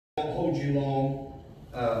hold you long.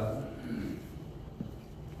 But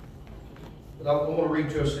I want to read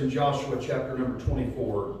to us in Joshua chapter number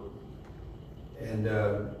 24. And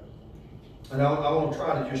I want to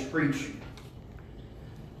try to just preach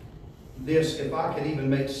this, if I can even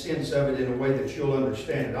make sense of it in a way that you'll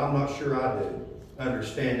understand it. I'm not sure I do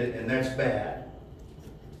understand it, and that's bad.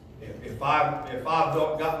 If I've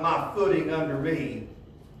got my footing under me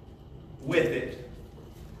with it,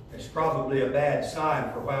 it's probably a bad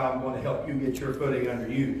sign for how I'm going to help you get your footing under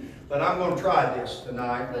you. But I'm going to try this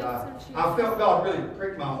tonight. But I felt God really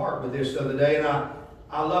pricked my heart with this the other day, and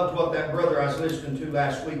I loved what that brother I was listening to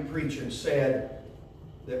last week preaching said,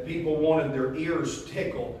 that people wanted their ears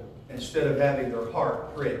tickled instead of having their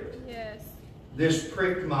heart pricked. Yes. This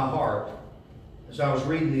pricked my heart as I was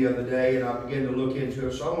reading the other day, and I began to look into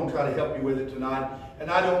it. So I'm going to try to help you with it tonight. And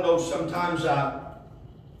I don't know, sometimes I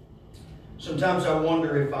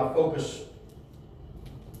wonder if I focus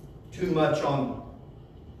too much on,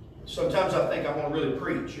 sometimes I think I want to really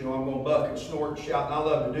preach. You know, I'm going to buck and snort and shout, and I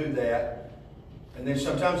love to do that. And then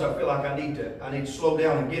sometimes I feel like I need to slow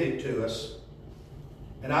down and get it to us.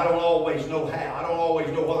 And I don't always know how. I don't always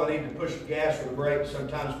know whether I need to push the gas or the brake.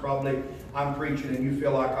 Sometimes probably I'm preaching and you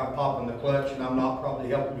feel like I'm popping the clutch and I'm not probably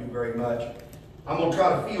helping you very much. I'm going to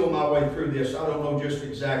try to feel my way through this. I don't know just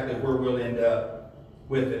exactly where we'll end up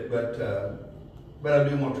with it, but I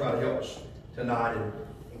do want to try to help us tonight and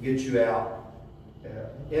get you out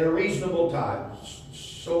in a reasonable time.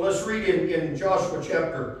 So let's read in Joshua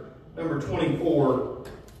chapter number 24.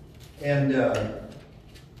 And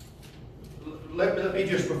let me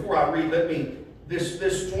just, before I read, this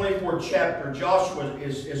 24th chapter, Joshua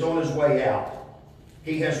is on his way out.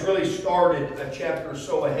 He has really started a chapter or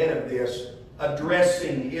so ahead of this,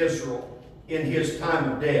 addressing Israel in his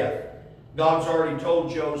time of death. God's already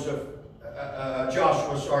told God's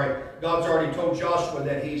already told Joshua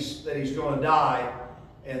that he's going to die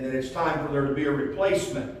and that it's time for there to be a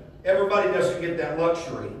replacement. Everybody doesn't get that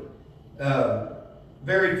luxury.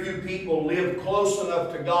 Very few people live close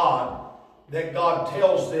enough to God that God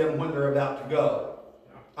tells them when they're about to go.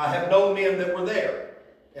 I have known men that were there,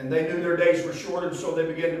 and they knew their days were short, and so they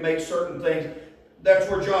began to make certain things. That's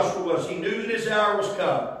where Joshua was. He knew that his hour was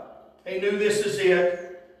come. He knew this is it.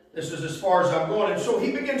 This is as far as I'm going. And so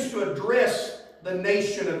he begins to address the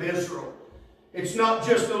nation of Israel. It's not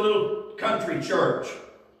just a little country church.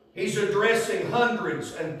 He's addressing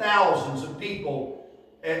hundreds and thousands of people,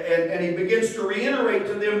 and he begins to reiterate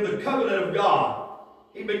to them the covenant of God.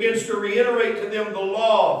 He begins to reiterate to them the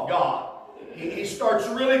law of God. He starts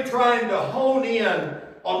really trying to hone in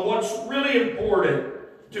on what's really important,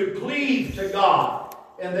 to cleave to God.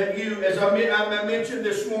 And that you, as I mentioned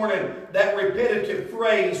this morning, that repetitive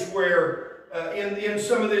phrase where in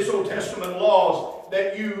some of these Old Testament laws,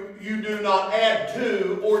 that you do not add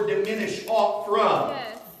to or diminish aught from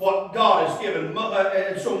what God has given.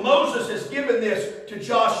 And so Moses has given this to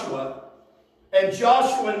Joshua. And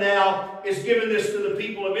Joshua now is giving this to the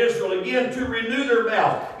people of Israel, again, to renew their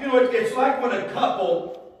vows. You know, it's like when a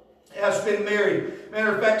couple has been married.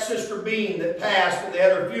 Matter of fact, Sister Bean that passed, and they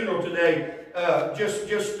had her funeral today,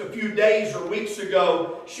 just a few days or weeks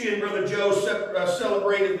ago, she and Brother Joe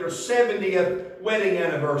celebrated their 70th wedding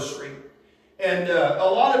anniversary. And a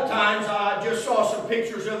lot of times, I just saw some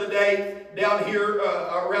pictures the other day down here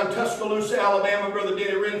around Tuscaloosa, Alabama, Brother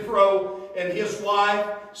Denny Renfro and his wife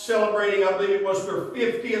celebrating, I believe it was their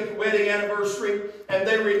 50th wedding anniversary, and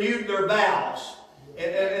they renewed their vows.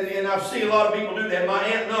 And I've seen a lot of people do that. My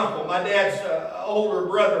aunt and uncle, my dad's older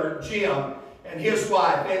brother, Jim, and his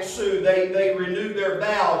wife, Aunt Sue, they renewed their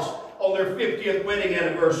vows on their 50th wedding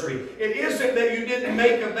anniversary. It isn't that you didn't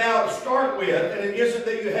make a vow to start with, and it isn't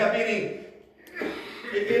that you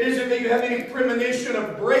have any premonition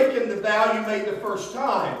of breaking the vow you made the first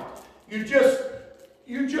time. You just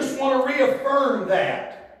want to reaffirm that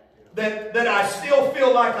I still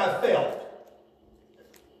feel like I felt.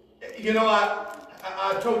 You know,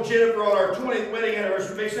 I told Jennifer on our 20th wedding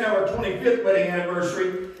anniversary, basically now our 25th wedding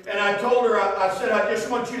anniversary, and I told her, I said, I just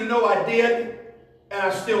want you to know I did, and I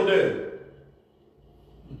still do.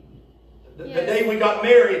 The day we got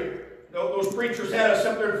married, those preachers had us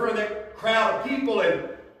up there in front of that crowd of people,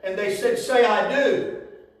 and they said, say I do.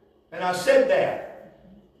 And I said that.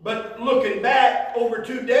 But looking back over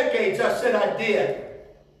 2 decades, I said I did.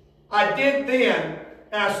 I did then,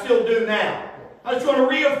 and I still do now. I just want to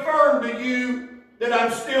reaffirm to you that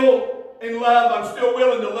I'm still in love. I'm still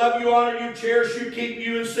willing to love you, honor you, cherish you, keep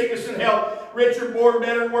you in sickness and health. Rich or poor,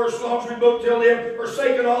 better and worse, long as we both till him.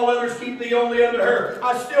 Forsaking all others, keep thee only unto her.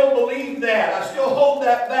 I still believe that. I still hold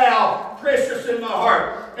that vow precious in my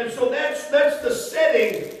heart. And so that's the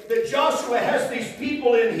setting that Joshua has these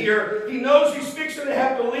people in here. He knows he's fixing to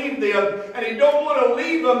have to leave them, and he don't want to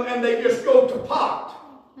leave them, and they just go to pot.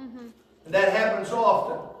 And that happens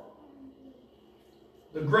often.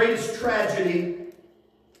 The greatest tragedy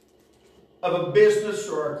of a business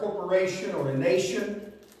or a corporation or a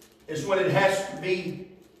nation is when it has to be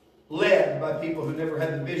led by people who never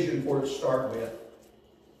had the vision for it to start with.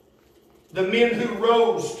 The men who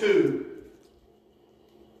rose to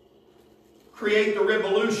create the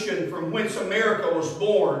revolution from whence America was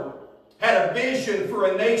born had a vision for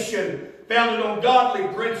a nation founded on godly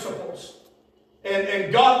principles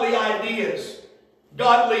and godly ideas,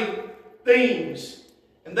 godly things.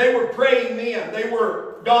 And they were praying men. They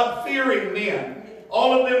were God-fearing men.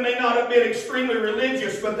 All of them may not have been extremely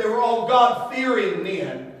religious, but they were all God-fearing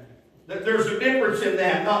men. There's a difference in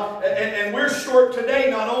that. And we're short today,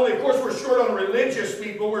 not only, of course, we're short on religious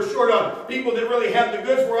people. We're short on people that really have the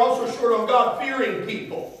goods. We're also short on God-fearing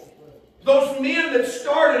people. Those men that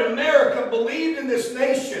started America believed in this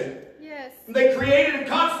nation. Yes. They created a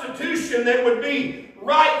constitution that would be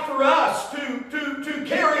right for us to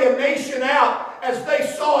carry a nation out as they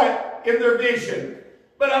saw it in their vision.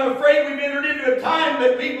 But I'm afraid we've entered into a time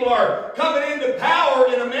that people are coming into power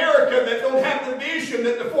in America that don't have the vision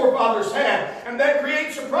that the forefathers had. And that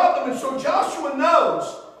creates a problem. And so Joshua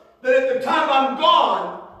knows that at the time I'm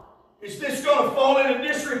gone, is this going to fall into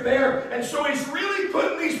disrepair? And so he's really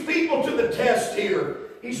putting these people to the test here.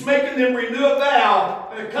 He's making them renew a vow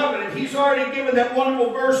and a covenant. He's already given that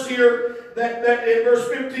wonderful verse here, that in verse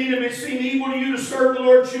 15, if it seem evil to you to serve the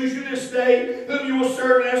Lord, choose you this day whom you will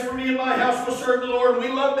serve. And as for me and my house will serve the Lord. And we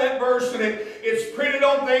love that verse, and it's printed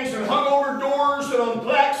on things and hung over doors and on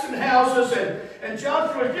plaques and houses. And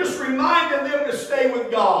Joshua is just reminding them to stay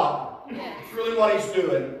with God. It's really what he's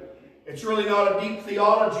doing. It's really not a deep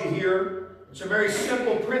theology here. It's a very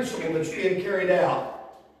simple principle that's being carried out.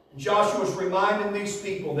 Joshua is reminding these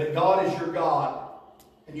people that God is your God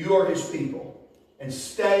and you are his people. And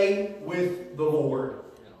stay with the Lord.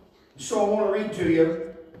 So I want to read to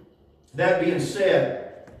you, that being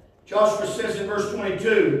said, Joshua says in verse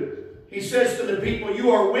 22, he says to the people,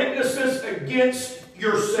 you are witnesses against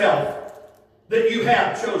yourself that you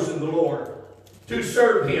have chosen the Lord to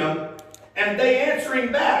serve him. And they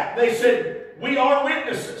answering back, they said, we are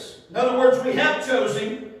witnesses. In other words, we have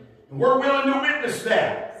chosen, and we're willing to witness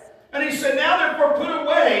that. And he said, now therefore put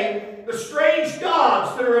away the strange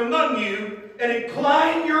gods that are among you, and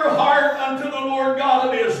incline your heart unto the Lord God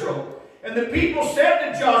of Israel. And the people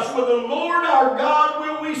said to Joshua, the Lord our God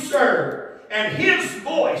will we serve, and his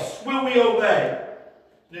voice will we obey.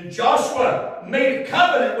 Then Joshua made a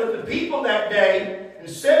covenant with the people that day, and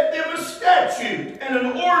set them a statute and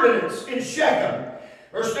an ordinance in Shechem.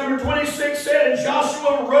 Verse number 26 said, and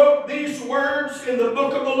Joshua wrote these words in the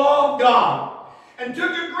book of the law of God, and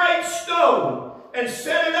took a great stone, and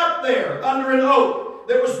set it up there under an oak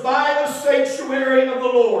that was by the sanctuary of the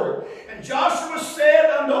Lord. And Joshua said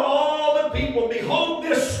unto all the people, behold,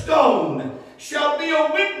 this stone shall be a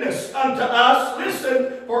witness unto us.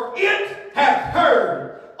 Listen, for it hath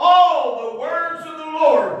heard all the words of the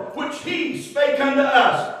Lord, which he spake unto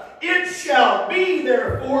us. It shall be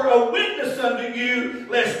therefore a witness unto you,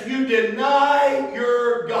 lest you deny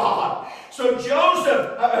your God. So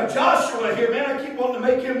Joshua here, man, I keep wanting to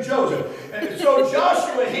make him Joseph. And so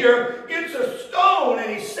Joshua here gets a stone, and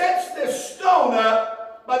he sets this stone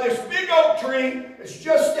up by this big oak tree that's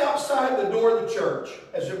just outside the door of the church,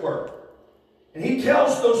 as it were. And he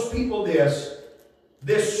tells those people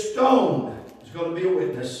this stone is going to be a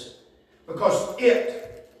witness, because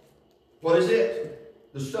what is it?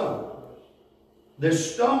 The stone.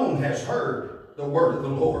 This stone has heard the word of the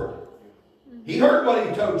Lord. He heard what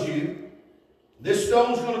he told you. This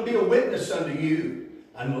stone's going to be a witness unto you,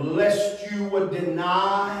 unless you would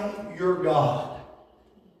deny your God.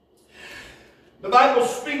 The Bible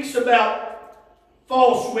speaks about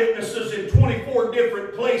false witnesses in 24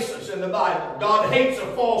 different places in the Bible. God hates a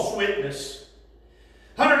false witness.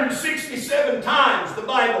 167 times the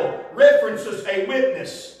Bible references a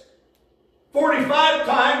witness. 45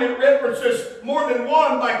 times it references more than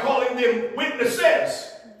one by calling them witnesses.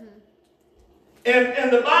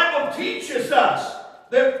 And the Bible teaches us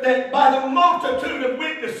that by the multitude of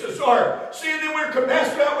witnesses, or seeing that we're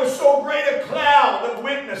compassed about with so great a cloud of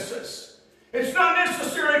witnesses. It's not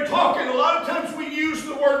necessarily talking. A lot of times we use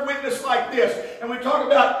the word witness like this. And we talk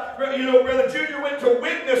about, Brother Junior went to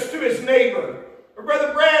witness to his neighbor. Or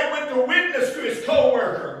Brother Brad went to witness to his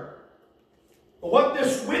co-worker. But what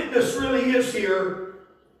this witness really is here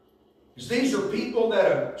is these are people that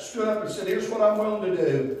have stood up and said, here's what I'm willing to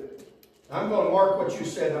do. I'm going to mark what you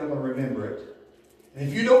said, and I'm going to remember it. And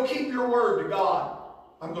if you don't keep your word to God,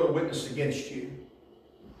 I'm going to witness against you.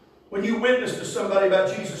 When you witness to somebody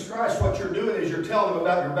about Jesus Christ, what you're doing is you're telling them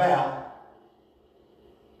about your vow.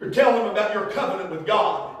 You're telling them about your covenant with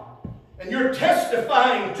God. And you're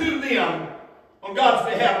testifying to them on God's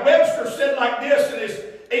behalf. Webster said like this in his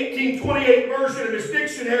 1828 version of his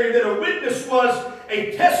dictionary, that a witness was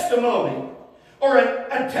a testimony or an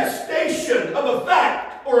attestation of a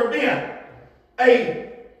fact or event,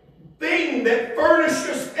 a thing that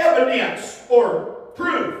furnishes evidence or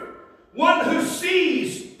proof, one who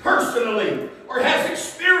sees personally or has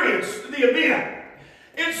experienced the event.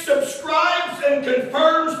 It subscribes and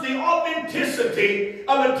confirms the authenticity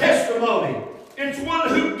of a testimony. It's one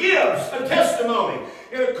who gives a testimony.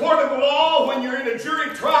 In a court of law, when you're in a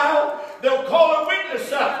jury trial, they'll call a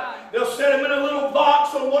witness up. They'll set him in a little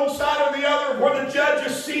box on one side or the other where the judge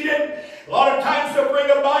is seated. A lot of times they'll bring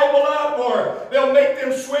a Bible up, or they'll make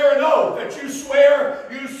them swear an oath that you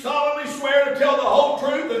solemnly swear to tell the whole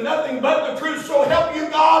truth and nothing but the truth, so help you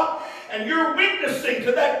God. And you're witnessing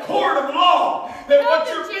to that court of law that what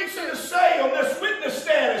you're fixing to say on this witness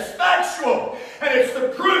stand is factual. And it's the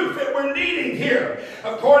proof that we're needing here.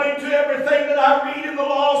 According to everything that I read in the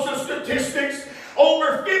laws and statistics,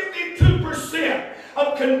 over 52%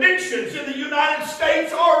 of convictions in the United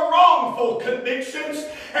States are wrongful convictions,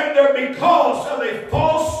 and they're because of a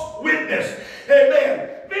false witness. Amen.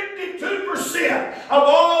 52% of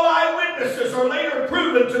all eyewitnesses are later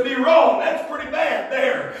proven to be wrong. That's pretty bad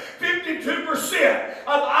there. 52% of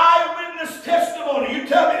eyewitness testimony. You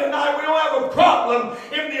tell me tonight we don't have a problem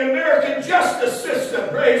in the American justice system.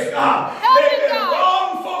 Praise God.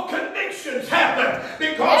 Wrongful convictions happen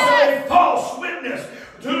because of a false witness.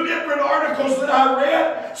 2 different articles that I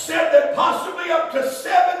read said that possibly up to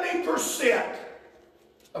 70%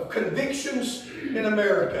 of convictions in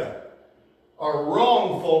America are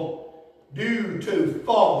wrongful due to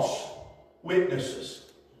false witnesses.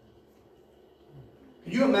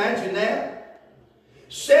 Can you imagine that?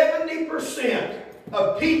 70%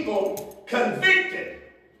 of people convicted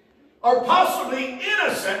are possibly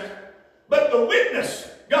innocent, but the witness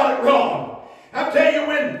got it wrong. I'll tell you,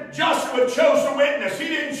 when Joshua chose a witness, he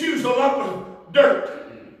didn't choose a lump of dirt.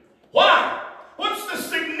 Why? What's the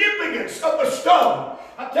significance of the stone?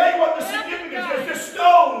 I'll tell you what the significance is. This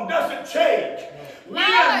stone doesn't change.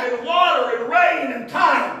 Wind and water and rain and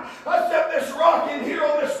time. I set this rock in here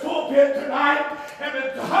on this pulpit tonight,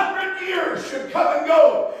 and 100 years should come and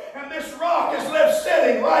go. And this rock is left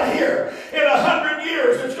sitting right here. In 100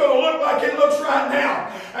 years, it's going to look like it looks right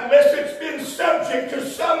now, unless it's been subject to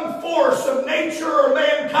some force of nature or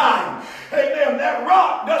mankind. Amen. That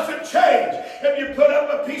rock doesn't change. If you put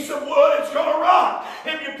up a piece of wood, it's going to rot.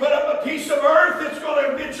 If you put up a piece of earth, it's going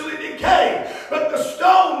to eventually decay. But the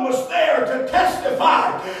stone was there to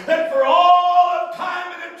testify that for all of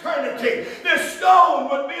time and eternity, this stone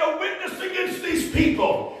would be a witness against these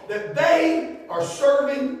people that they are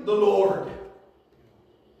serving the Lord.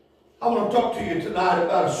 I want to talk to you tonight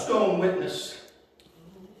about a stone witness.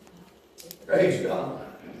 Praise God.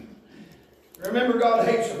 Remember, God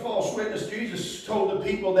hates a false witness. Jesus told the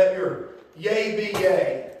people that your yea be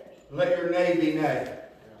yea, let your nay be nay.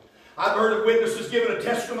 I've heard of witnesses giving a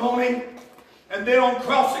testimony, and then on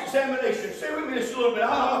cross-examination, stay with me just a little bit.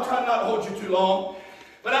 I'll try not to hold you too long.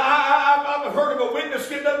 But I've heard of a witness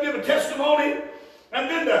getting up and give a testimony, and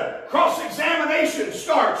then the cross-examination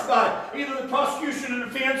starts by either the prosecution or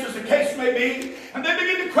defense, as the case may be, and they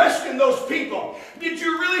begin to question those people. Did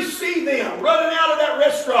you really see them running out of that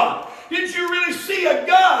restaurant? Did you really see a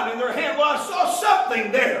gun in their hand? Well, I saw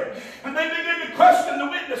something there. And they begin to question the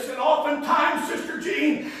witness, and oftentimes, Sister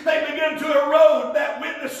Jean, they begin to erode that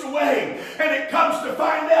witness away. And it comes to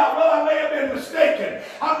find out, well, I may have been mistaken.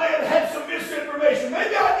 I may have had some misinformation.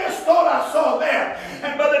 Maybe I just thought I saw that.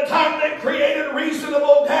 And by the time they created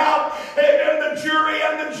reasonable doubt, and the jury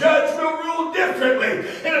and the judge will rule differently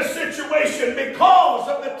in a situation because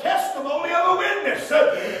of the testimony of a witness.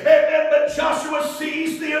 But Joshua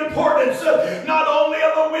sees the importance not only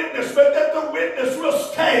of a witness, but that the witness will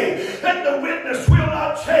stay, that the witness will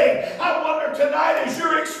not change. I wonder tonight, is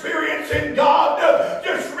your experience in God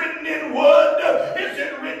just written in wood? Is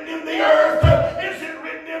it written in the earth? Is it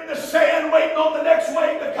written in the sand, waiting on the next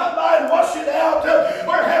wave to come by and wash it out?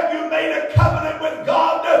 Or have you made a covenant with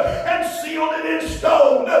God and sealed it in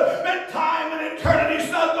stone that time and eternity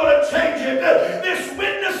is not going to change it? This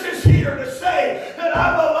witness is here to say that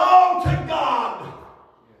I belong to God.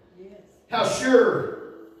 How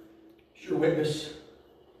sure is your witness?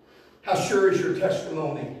 How sure is your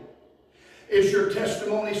testimony? Is your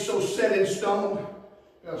testimony so set in stone?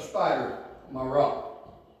 Got a spider on my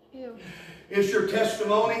rock. Ew. Is your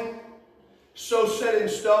testimony so set in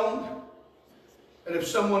stone that if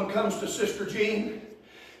someone comes to Sister Jean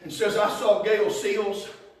and says, I saw Gail Seals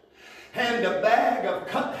hand a bag of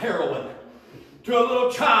cut heroin to a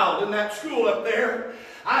little child in that school up there,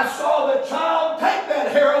 I saw the child take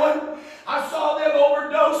that heroin. I saw them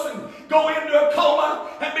overdose and go into a coma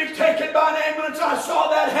and be taken by an ambulance. I saw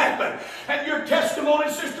that happen. And your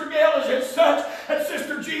testimony, Sister Gail, is it such that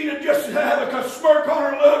Sister Jean would just have a smirk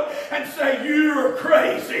on her look and say, you're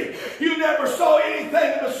crazy. You never saw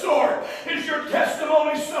anything of the sort. Is your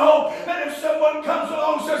testimony so that if someone comes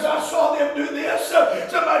along and says, I saw them do this,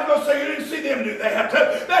 somebody's going to say, you didn't see them do that.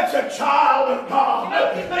 That's a child of God.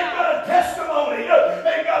 They've got a testimony.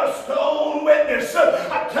 They've got a stone witness.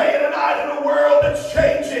 I tell you tonight, in a world that's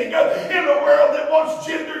changing, in a world that wants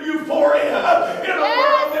gender euphoria, in a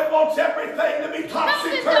world that wants everything to be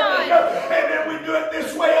topsy-turvy, and then we do it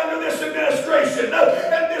this way under this administration,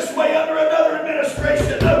 and this way under another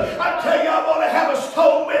administration. I tell you, I want to have a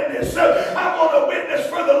stone witness. I want a witness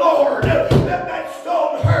for the Lord that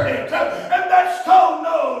stone heard it, and that stone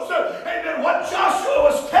knows. And then what Joshua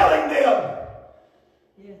was telling them,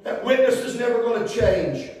 that witness is never going to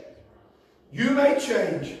change. You may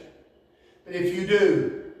change, but if you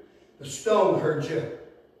do, the stone heard you.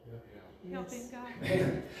 Yes.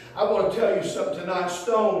 Man, I want to tell you something tonight.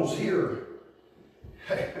 Stones hear.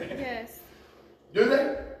 Yes. Do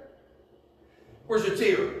they? Where's its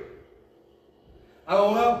ear? I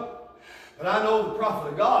don't know. But I know the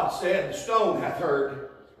prophet of God said, the stone hath heard.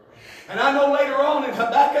 And I know later on in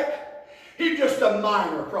Habakkuk, he's just a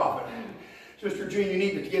minor prophet. Sister Jean, you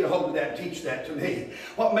need to get a hold of that and teach that to me.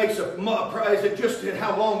 What makes a is it just in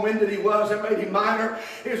how long-winded he was that made him minor?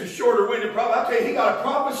 He was a shorter-winded prophet. I'll tell you, he got a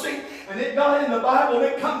prophecy, and it got in the Bible, and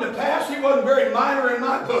it come to pass. He wasn't very minor in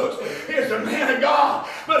my books. He was a man of God.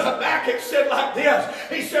 But Habakkuk said like this.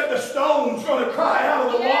 He said the stone's going to cry out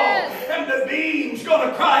of the wall, and the beam's going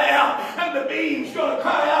to cry out, and the beam's going to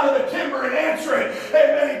cry out of the timber and answer it.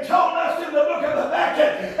 Amen. He told us in the book of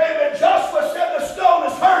Habakkuk, amen, Joshua said the stone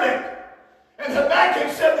has heard it. And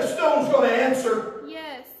Habakkuk said the stone's going to answer.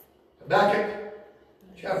 Yes. Habakkuk,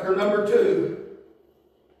 chapter number 2.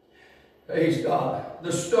 Praise God.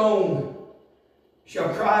 The stone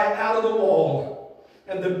shall cry out of the wall,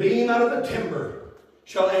 and the beam out of the timber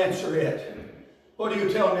shall answer it. What are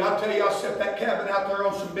you telling me? I'll tell you, I set that cabin out there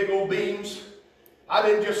on some big old beams. I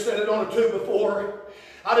didn't just set it on a 2x4.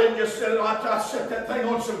 I didn't just set it on, I set that thing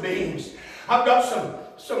on some beams. I've got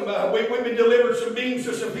we've been delivered some beams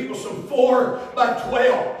to some people, some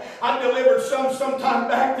 4x12. I delivered sometime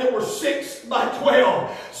back that were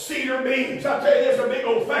 6x12 cedar beams. I tell you, there's a big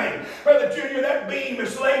old thing. Brother Junior, that beam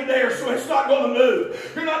is laid there so it's not going to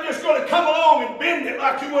move. You're not just going to come along and bend it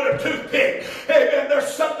like you would a toothpick. Amen.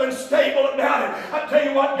 There's something stable about it. I tell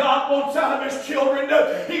you what God wants out of his children.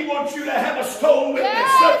 He wants you to have a stone witness.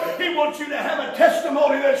 Yes. He wants you to have a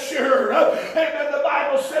testimony that's sure. Amen. The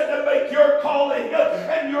Bible said to make your calling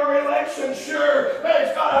and your election sure.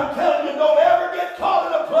 Praise God, I'm telling you, don't ever get caught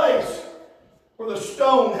in a place where the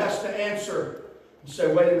stone has to answer and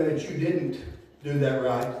say, wait a minute, you didn't do that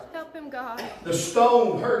right. Help him, God. The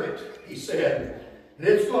stone heard it, he said, and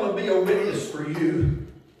it's going to be a witness for you.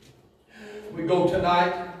 We go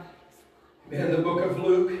tonight in the book of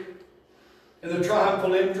Luke, in the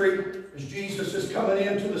triumphal entry, as Jesus is coming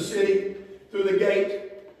into the city through the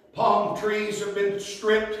gate. Palm trees have been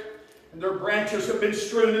stripped, and their branches have been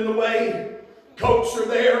strewn in the way. Coats are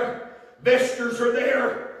there. Vestures are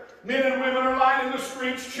there. Men and women are lining the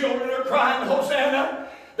streets. Children are crying, Hosanna.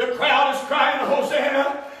 The crowd is crying,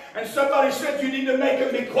 Hosanna. And somebody said, you need to make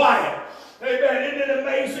them be quiet. Amen. Isn't it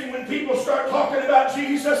amazing when people start talking about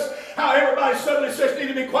Jesus, how everybody suddenly says, you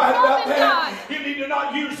need to be quiet about that. You need to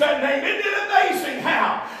not use that name. Isn't it amazing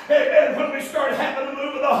how, amen, when we start having the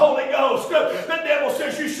move of the Holy Ghost, the devil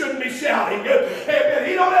says you shouldn't be shouting. Amen.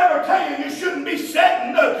 He don't ever tell you you shouldn't be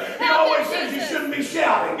sitting. He always says you shouldn't be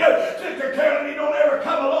shouting. Sister Carolyn, he don't ever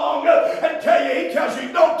come along and tell you, he tells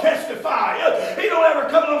you don't testify. He don't ever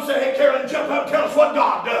come along and say, hey Carolyn, jump up and tell us what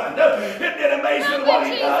God done. Isn't it amazing what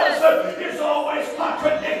he does? It's always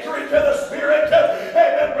contradictory to the Spirit.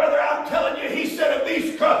 Amen, brother, I'm telling you, he said if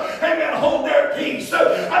these, amen, hold their peace,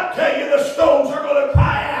 I tell you the stones are going to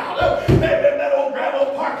cry out. Amen, that old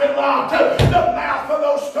gravel parking lot, the mouth of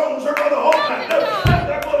those stones are going to open, and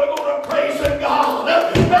they're going to go to praising God.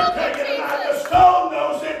 I tell you tonight, the stone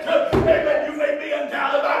knows it. Amen, you may be in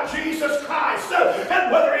doubt about Jesus Christ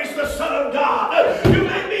and whether he's the Son of God. You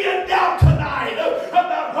may be in doubt tonight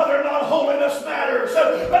about whether or not holiness matters.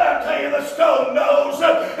 But I tell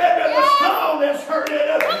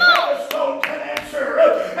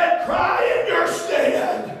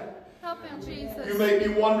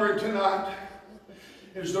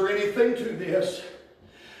thing to this.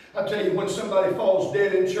 I tell you, when somebody falls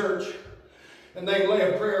dead in church and they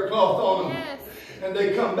lay a prayer cloth on them and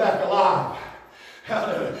they come back alive,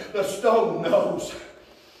 the stone knows.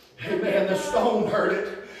 Amen. The stone heard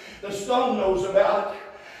it. The stone knows about it.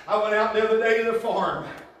 I went out the other day to the farm.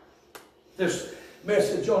 This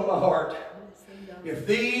message on my heart. If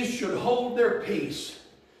these should hold their peace,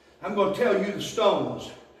 I'm going to tell you the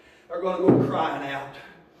stones are going to go crying out.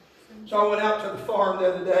 So I went out to the farm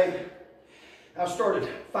the other day. I started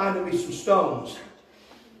finding me some stones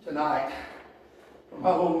tonight for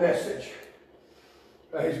my little message.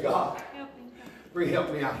 Praise God. Bree,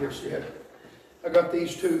 help me out here, Sid. I got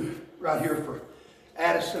these two right here for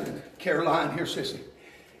Addison and Caroline. Here, Sissy.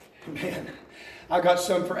 Man, I got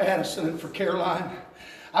some for Addison and for Caroline.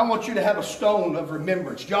 I want you to have a stone of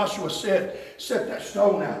remembrance. Joshua said, set that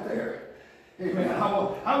stone out there. Amen.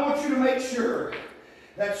 I want you to make sure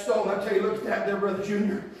that stone, I tell you, look at that there, Brother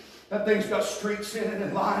Junior. That thing's got streaks in it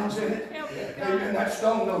and lines in it. Amen. That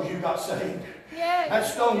stone knows you got saved. Yes. That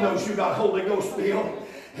stone knows you got Holy Ghost filled.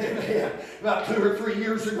 Amen. About 2 or 3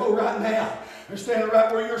 years ago right now, you're standing right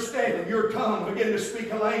where you're standing. Your tongue began to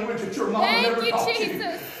speak a language that your mama never taught you.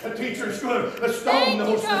 A teacher's good. The stone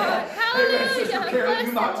knows that. Amen. Sister Carol,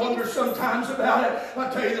 you might wonder sometimes about it. I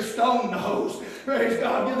tell you, the stone knows. Praise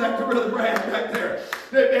God. Give that to Brother Brad back there.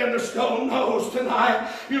 Amen. The stone knows tonight.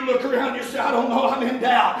 You look around, you say, I don't know, I'm in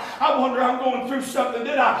doubt. I wonder, I'm going through something.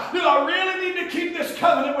 Did I really need to keep this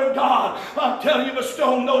covenant with God? I'm telling you, the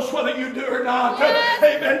stone knows whether you do or not. Yes.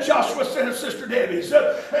 Amen. Joshua said to Sister Debbie's.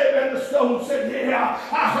 Amen. The stone said, yeah,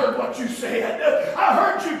 I heard what you said. I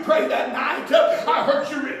heard you pray that night. I heard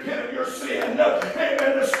you repent of your sin.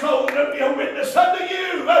 Amen. The stone will be a witness unto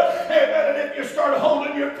you. Amen. And if you start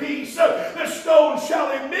holding your peace, the stone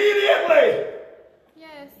shall immediately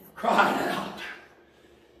cry out.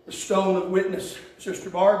 The stone of witness.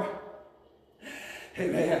 Sister Barb.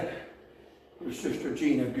 Amen. Your Sister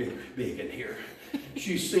Gina big in here.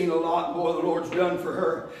 She's seen a lot more the Lord's done for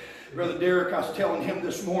her. Brother Derek, I was telling him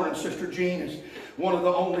this morning, Sister Jean is one of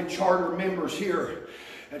the only charter members here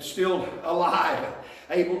that's still alive,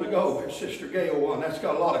 able to go. There's Sister Gail one. That's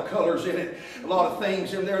got a lot of colors in it. A lot of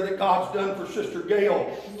things in there that God's done for Sister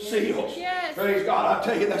Gail. Seals. Yes. Praise God. I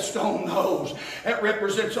tell you, that stone knows. It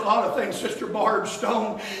represents a lot of things. Sister Barb's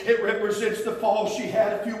stone. It represents the fall she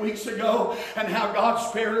had a few weeks ago and how God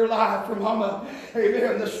spared her life from Mama.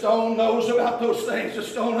 Amen. The stone knows about those things. The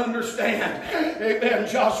stone understands. Amen.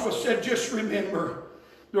 Joshua said, just remember,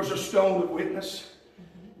 there's a stone of witness.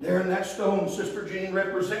 There in that stone, Sister Jean,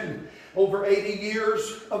 representing over 80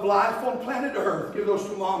 years of life on planet Earth. Give those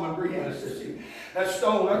to Mom and Brianna, Sissy. That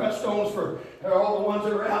stone, I got stones for all the ones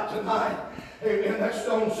that are out tonight. Amen. That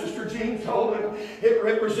stone, Sister Jean told him, it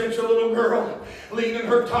represents a little girl leaning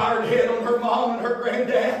her tired head on her mom and her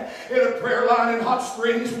granddad in a prayer line in Hot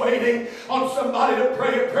Springs waiting on somebody to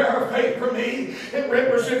pray a prayer of faith for me. It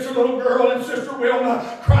represents a little girl in Sister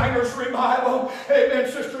Wilma Criner's revival.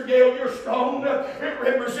 Amen. Sister Gail, your stone, it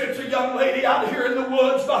represents a young lady out here in the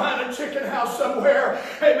woods behind a chicken house somewhere.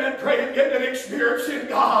 Amen. Praying, getting an experience in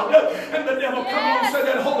God. And the devil come on and say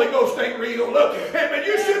that Holy Ghost ain't real. Amen.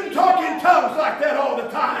 You shouldn't talk in tongues like that all the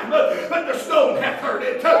time, but the stone hath heard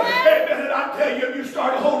it. Amen. And I tell you, you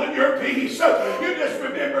start holding your peace. You just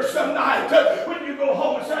remember some night when you go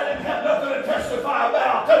home and say, I didn't have nothing to testify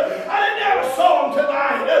about. I didn't have a song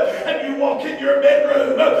tonight. And you walk in your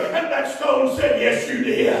bedroom and that stone said, yes, you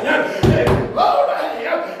did. Amen.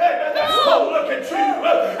 That stone look at you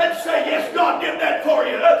and say, yes, God did that for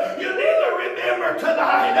you. You need to remember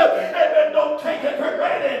tonight. Amen. Don't take it for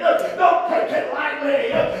granted. Don't take it lightly.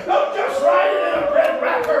 Don't just write it in a bread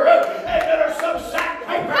wrapper. Amen. Or some sack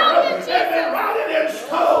paper. Amen. Write it in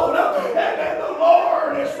stone. Amen. The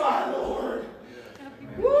Lord is my Lord.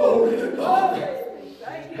 Glory to God.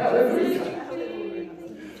 Hallelujah.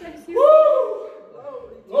 Woo!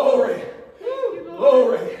 Glory.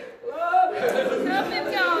 Glory. Help him,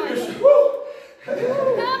 God. Woo!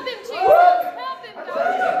 Help him, Jesus. Help him,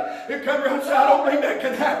 God. You come around and say, I don't think that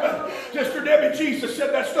can happen. Sister Debbie, Jesus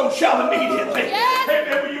said that stone shall immediately. Yes.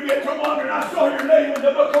 Amen. When you get to wondering, I saw your name in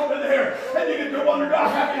the book over there, and you get to wonder, do I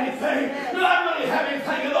have anything? Do I really have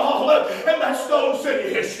anything at all? And that stone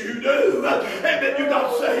said, yes, you do. Amen. You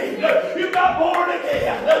got saved. You got born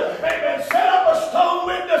again. Amen. Set up a stone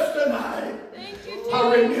witness tonight. Thank you, Jesus.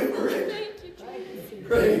 I remember it. Thank you, Jesus.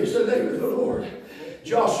 Praise the name of the Lord.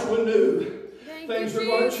 Joshua knew things were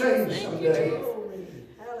going to change someday.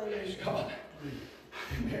 Praise God.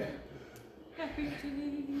 Amen.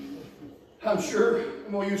 I'm sure,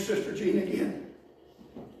 I'm going to use Sister Jean again.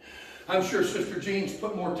 I'm sure Sister Jean's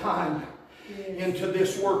put more time into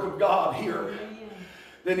this work of God here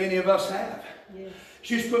than any of us have. Yes.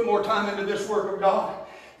 She's put more time into this work of God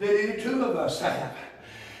than any two of us have.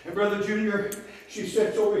 And Brother Junior, she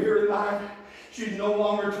sits over here tonight. She's no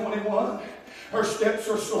longer 21. Her steps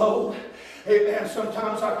are slow. Amen.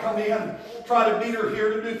 Sometimes I come in, try to meet her here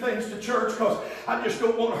to do things to church because I just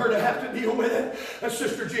don't want her to have to deal with it. And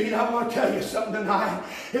Sister Jean, I want to tell you something tonight.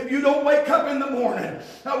 If you don't wake up in the morning,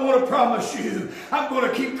 I want to promise you, I'm going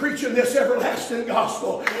to keep preaching this everlasting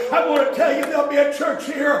gospel. I want to tell you there'll be a church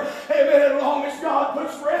here, amen, as long as God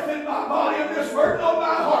puts breath in my body and this burden on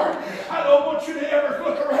my heart. I don't want you to ever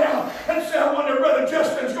look around and say, I wonder Brother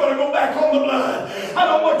Justin's going to go back on the blood. I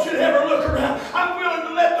don't want you to ever look around. I'm willing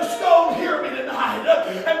to let the stone hear me tonight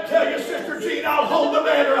and tell you, Sister Jean, I'll hold the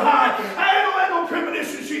banner high. I ain't gonna let no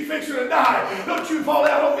premonition she's fixing to die. Don't you fall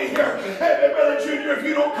out on me here. Hey, Brother Junior, if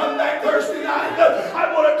you don't come back Thursday night,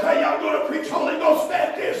 I want to tell you I'm going to preach Holy Ghost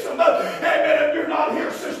baptism. Amen. If you're not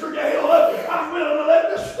here, Sister Gail, I'm willing to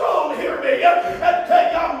let the stone hear me and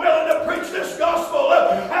tell you I'm willing to preach this gospel.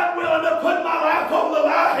 I'm willing to put my life on the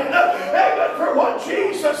line. Amen. For what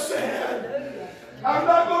Jesus said. I'm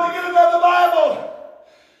not going to get another Bible.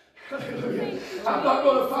 Hallelujah. I'm not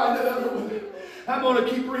going to find another one. I'm going to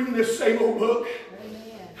keep reading this same old book.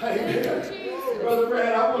 Amen. Brother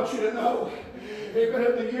Brad, I want you to know, even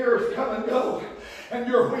if the years come and go, and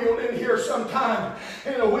you're wheeled in here sometime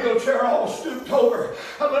in a wheelchair all stooped over,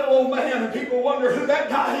 a little old man, and people wonder who that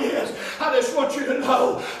guy is. I just want you to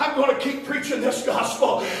know, I'm going to keep preaching this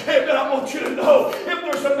gospel. Amen. I want you to know, if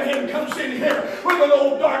there's a man comes in here with an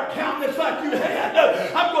old dark countenance like you had,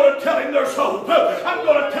 I'm going to tell him there's hope. I'm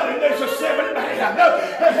going to tell him there's a seventh man.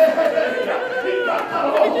 I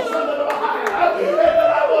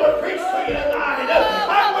want to preach to you tonight.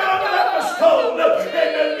 I'm willing to let the stone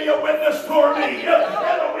and be a witness for me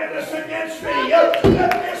and a witness against me that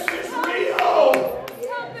this is real.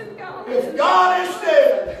 If God is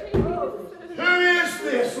dead, who is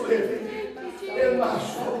this living in my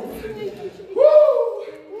soul?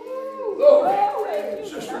 Woo! Lord,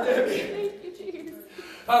 Sister Debbie,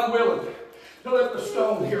 I'm willing to let the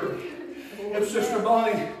stone hear me. If Sister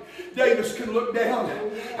Bonnie Davis can look down,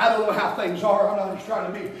 I don't know how things are. I'm not just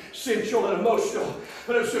trying to be sensual and emotional.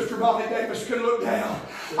 But if Sister Bonnie Davis can look down,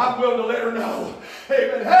 I'm willing to let her know.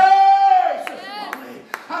 Amen. Hey, Sister Bonnie,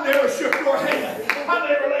 I never shook your hand. I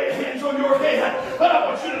never laid hands on your head. But I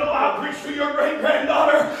want you to know I'll preach to your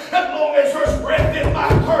great-granddaughter. As long as there's breath in my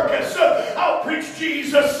carcass, I'll preach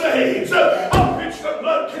Jesus saves. I'll preach the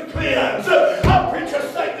blood can cleanse. I'll preach a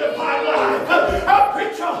sanctified life. I'll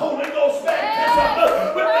preach a Holy Ghost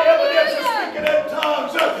baptism with the evidence of speaking in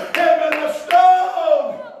tongues. Heaven, the stone.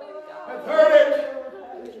 I've heard it.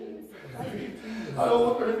 I don't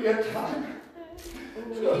want there to be a time.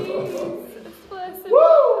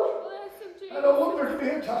 Woo! I don't want there to be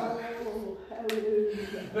a time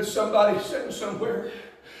that somebody's sitting somewhere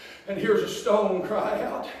and hears a stone cry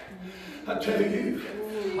out. I tell you,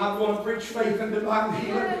 I'm going to preach faith and divine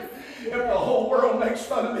healing. If the whole world makes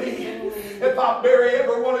fun of me, if I bury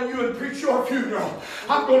every one of you and preach your funeral,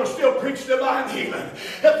 I'm going to still preach divine healing.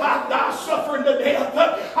 If I die suffering to death,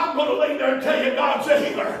 I'm going to lay there and tell you God's a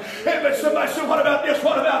healer. If somebody said, what about this,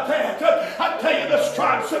 what about that? I tell you the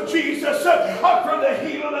stripes of Jesus are for the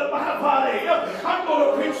healing of my body. I'm going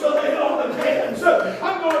to preach the laying on of hands.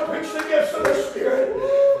 I'm going to preach the gifts of the Spirit.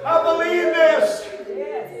 I believe this.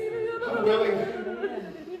 I'm willing.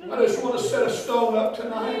 I just want to set a stone up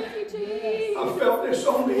tonight. I felt this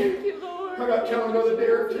on me. I got telling Brother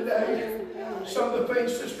Derek today some of the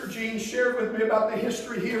things Sister Jean shared with me about the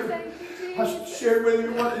history here. I shared with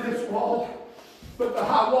you what this wall, but the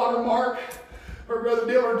high water mark where Brother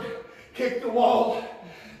Dillard kicked the wall.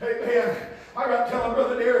 Amen. I got telling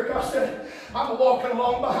Brother Derek, I said, I'm walking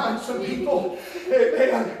along behind some people,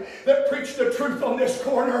 amen, that preach the truth on this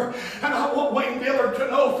corner. And I want Wayne Dillard to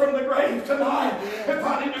know from the grave tonight, if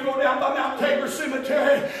I need to go down by Mount Tabor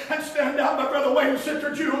Cemetery and stand down by Brother Wayne and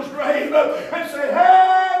Sister Jewel's grave and say,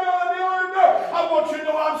 hey, Brother Dillard, I want you to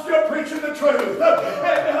know I'm still preaching the truth.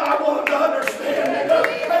 And I want them to understand it.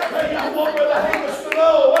 I want Brother Hamus to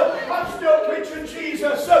know I'm still preaching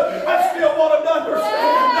Jesus. I still want them to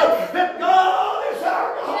understand that God is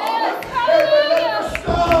our God. And let the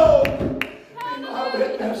stone be my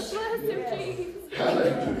witness.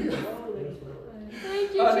 Hallelujah.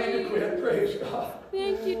 Thank you, I need to quit. Praise God.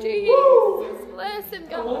 Thank you, Jesus. Woo. Bless him,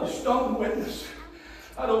 God. I want a stone witness.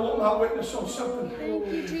 I don't want my witness on something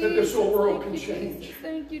that this whole world can change.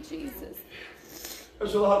 Thank you, Jesus.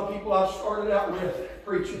 There's a lot of people I started out with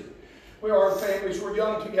preaching. We are families. We're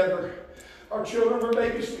young together. Our children were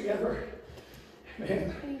babies together.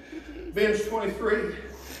 Man, Ben's 23.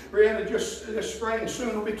 Brianna just this spring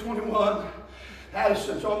soon will be 21.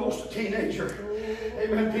 Addison's almost a teenager.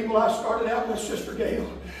 Amen. People I started out with, Sister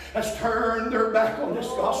Gail, has turned their back on this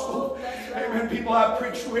gospel. Amen. People I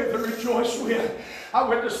preached with and rejoiced with. I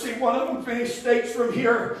went to see one of them finish states from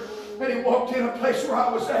here. And he walked in a place where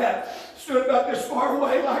I was at, stood about this far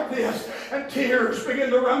away like this, and tears began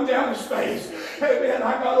to run down his face. Amen.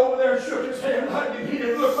 I got over there and shook his hand. He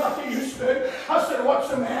didn't look like he used to. I said, what's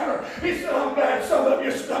the matter? He said, I'm glad some of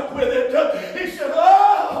you stuck with it. He said,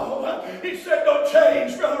 oh. He said, don't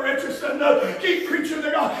change, Brother Richison. Keep preaching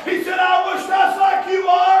the gospel. He said, I wish I was like you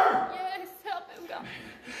are. Yes, help him, God.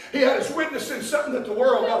 He had his witness in something that the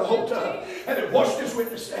world got a hold of, and it washed his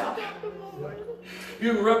witness out.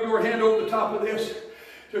 You can rub your hand over the top of this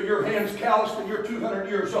till your hand's calloused and you're 200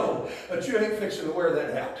 years old, but you ain't fixing to wear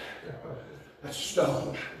that out. That's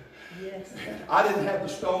stone. Yes. I didn't have the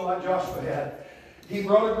stone like Joshua had. He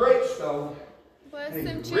brought a great stone, Bless and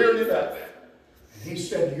him, he reared Jesus. it up. And he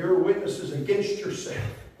said, your witness is against yourself,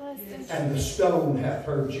 and the stone hath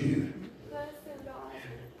heard you. Bless him, God.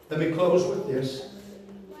 Let me close with this.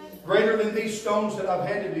 Greater than these stones that I've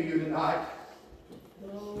handed to you tonight,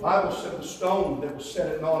 the Bible said the stone that was set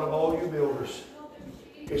at naught of all you builders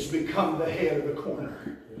has become the head of the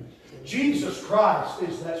corner. Jesus Christ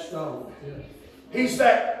is that stone. He's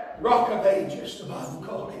that rock of ages, the Bible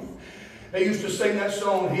called him. They used to sing that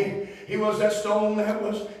song. He was that stone that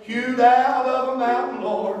was hewed out of a mountain,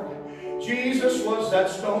 Lord. Jesus was that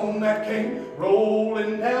stone that came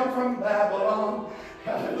rolling down from Babylon.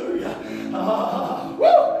 Hallelujah.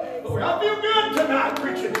 Woo! Lord, I feel good tonight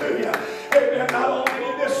preaching to you. Amen. Not only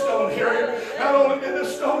did this stone hear it, not only did the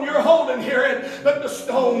stone you're holding hear it, but the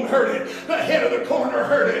stone heard it. The head of the corner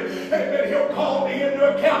heard it. Amen. He'll call me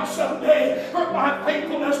into account someday for my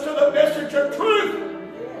faithfulness to the message of truth.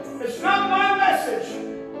 It's not my message.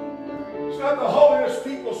 It's not the holiness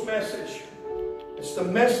people's message. It's the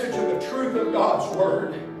message of the truth of God's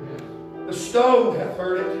word. The stone hath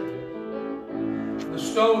heard it. The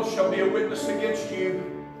stone shall be a witness against you.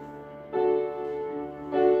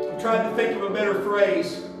 I'm trying to think of a better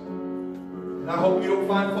phrase, and I hope you don't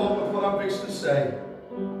find fault with what I'm fixing to say.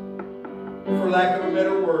 For lack of a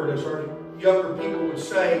better word, as our younger people would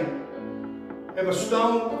say, if a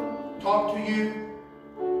stone talked to you,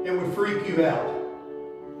 it would freak you out.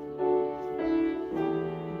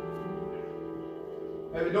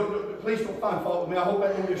 Maybe please don't find fault with me. I hope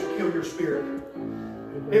that don't just kill your spirit.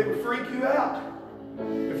 It would freak you out.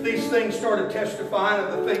 If these things started testifying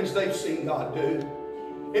of the things they've seen God do,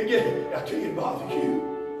 I tell you, it'd bother you.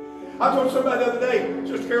 I told somebody the other day,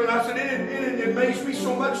 Sister Carolyn, I said, it amazed me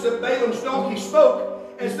so much that Balaam's donkey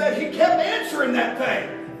spoke, is that he kept answering that thing.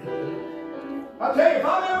 I tell you, if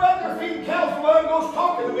I'm ever out there feeding cows and one goes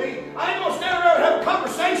talking to me, I ain't going to stand around and have a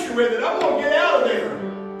conversation with it. I'm going to get out of there.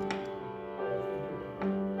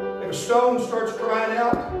 If a stone starts crying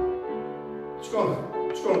out, it's going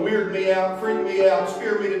to weird me out, freak me out,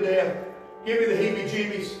 scare me to death, give me the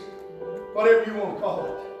heebie-jeebies, whatever you want to call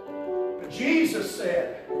it. But Jesus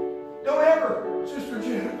said, don't ever, Sister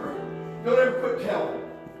Jennifer, don't ever quit telling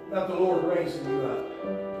about the Lord raising you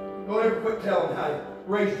up. Don't ever quit telling how He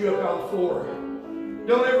raised you up out of the floor.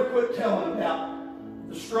 Don't ever quit telling about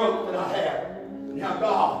the stroke that I had and how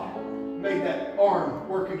God made that arm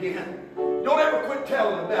work again. Don't ever quit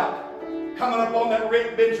telling about coming up on that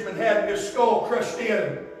Rick Benjamin having his skull crushed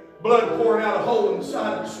in, blood pouring out a hole in the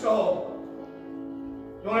side of the skull.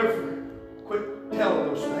 Don't ever quit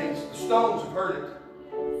telling those things. The stones have heard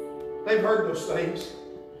it. They've heard those things.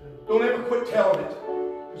 Don't ever quit telling it.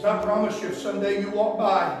 Because I promise you, if someday you walk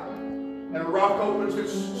by and a rock opens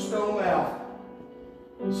its stone mouth,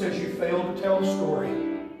 it says you failed to tell the story.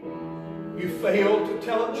 You failed to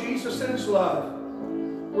tell it Jesus and His love.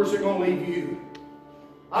 Where's it going to leave you?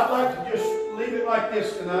 I'd like to just leave it like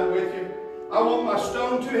this tonight with you. I want my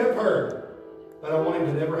stone to have heard, but I want him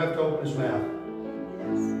to never have to open his mouth.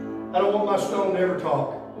 I don't want my stone to ever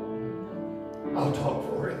talk. I'll talk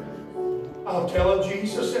for him. I'll tell of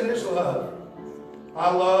Jesus and His love.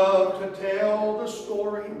 I love to tell the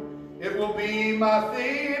story. It will be my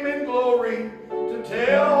theme in glory to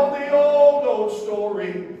tell the old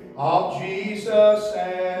story of Jesus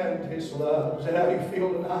and His love. Is that how you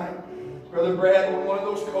feel tonight? Brother Brad, when one of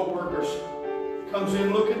those co-workers comes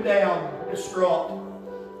in looking down, distraught,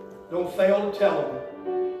 don't fail to tell them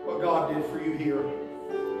what God did for you here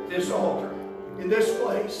at this altar, in this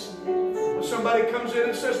place. When somebody comes in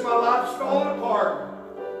and says, my life's falling apart,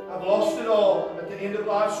 I've lost it all at the end of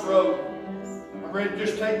life's road, I'm ready to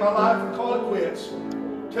just take my life and call it quits.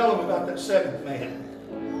 Tell them about that seventh man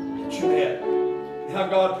that you met and how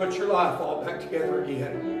God put your life all back together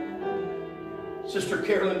again. Sister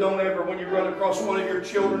Carolyn, don't ever, when you run across one of your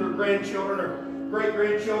children or grandchildren or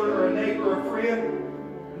great-grandchildren or a neighbor or a friend,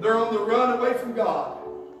 and they're on the run away from God,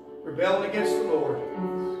 rebelling against the Lord.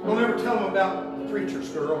 Don't ever tell them about the preacher's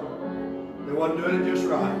girl. They wasn't doing it just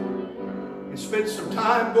right. And spent some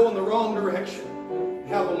time going the wrong direction. And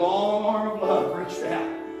how the long arm of love reached out,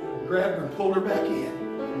 grabbed her and pulled her back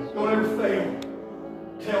in. Don't ever fail.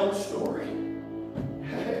 Tell the story.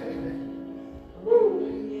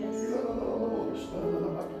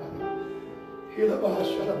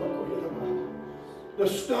 The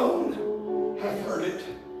stone hath heard it,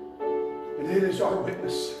 and it is our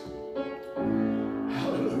witness.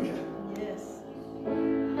 Hallelujah. Yes.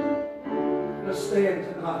 Let's stand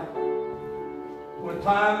tonight. When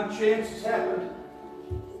time and chance has happened,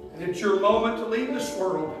 and it's your moment to leave this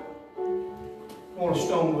world, you want a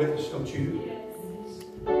stone witness, don't you?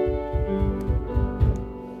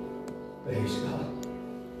 Praise God.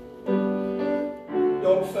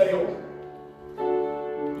 Don't fail.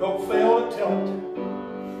 Don't fail to tell it.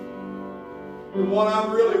 The one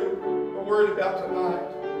I'm really worried about tonight,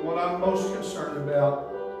 the one I'm most concerned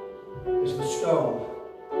about, is the stone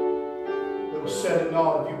that was set in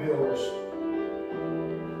awe of you builders.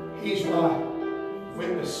 He's my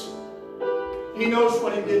witness. He knows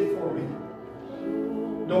what He did for me.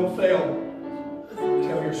 Don't fail.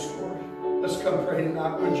 Tell your story. Let's come pray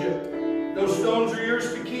tonight, would you? Those stones are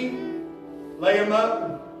yours to keep. Lay them up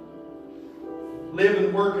and live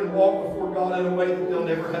and work and walk before God in a way that they'll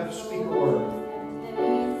never have to speak a word.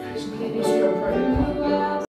 Let's come pray tonight.